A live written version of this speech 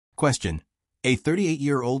Question. A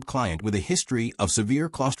 38-year-old client with a history of severe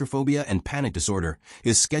claustrophobia and panic disorder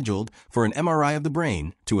is scheduled for an MRI of the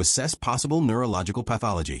brain to assess possible neurological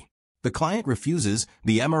pathology. The client refuses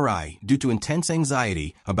the MRI due to intense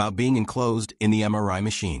anxiety about being enclosed in the MRI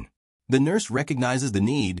machine. The nurse recognizes the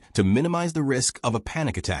need to minimize the risk of a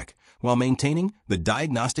panic attack while maintaining the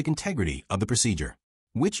diagnostic integrity of the procedure.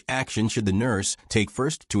 Which action should the nurse take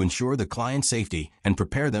first to ensure the client's safety and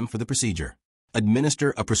prepare them for the procedure?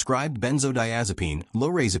 Administer a prescribed benzodiazepine,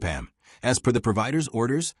 lorazepam, as per the provider's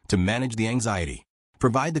orders to manage the anxiety.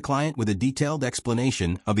 Provide the client with a detailed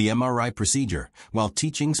explanation of the MRI procedure while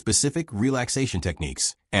teaching specific relaxation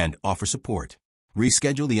techniques and offer support.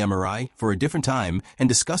 Reschedule the MRI for a different time and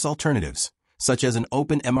discuss alternatives, such as an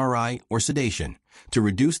open MRI or sedation, to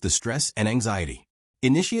reduce the stress and anxiety.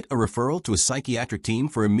 Initiate a referral to a psychiatric team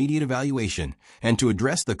for immediate evaluation and to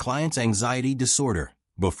address the client's anxiety disorder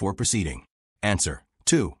before proceeding. Answer.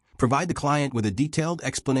 2. Provide the client with a detailed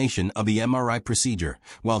explanation of the MRI procedure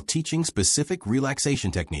while teaching specific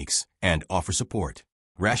relaxation techniques and offer support.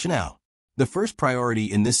 Rationale. The first priority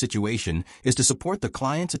in this situation is to support the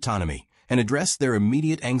client's autonomy and address their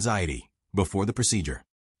immediate anxiety before the procedure.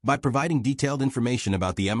 By providing detailed information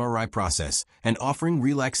about the MRI process and offering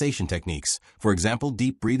relaxation techniques, for example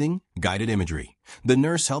deep breathing, guided imagery, the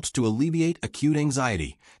nurse helps to alleviate acute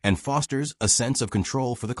anxiety and fosters a sense of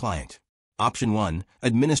control for the client. Option 1.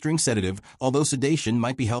 Administering sedative. Although sedation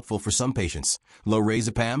might be helpful for some patients,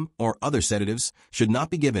 lorazepam or other sedatives should not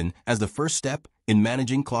be given as the first step in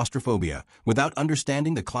managing claustrophobia without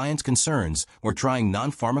understanding the client's concerns or trying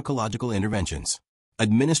non-pharmacological interventions.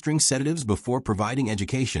 Administering sedatives before providing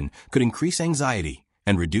education could increase anxiety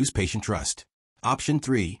and reduce patient trust. Option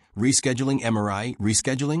 3. Rescheduling MRI.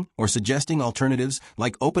 Rescheduling or suggesting alternatives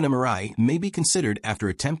like open MRI may be considered after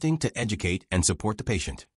attempting to educate and support the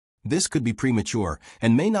patient. This could be premature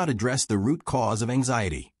and may not address the root cause of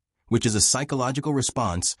anxiety, which is a psychological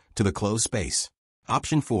response to the closed space.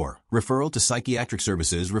 Option 4. Referral to psychiatric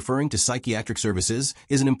services. Referring to psychiatric services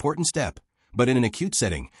is an important step, but in an acute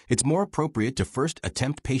setting, it's more appropriate to first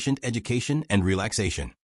attempt patient education and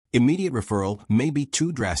relaxation. Immediate referral may be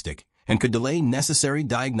too drastic and could delay necessary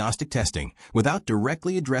diagnostic testing without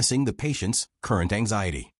directly addressing the patient's current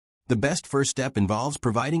anxiety. The best first step involves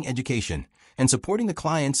providing education and supporting the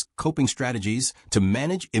client's coping strategies to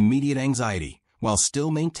manage immediate anxiety while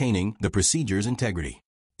still maintaining the procedure's integrity.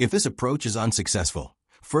 If this approach is unsuccessful,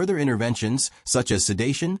 further interventions such as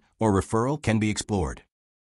sedation or referral can be explored.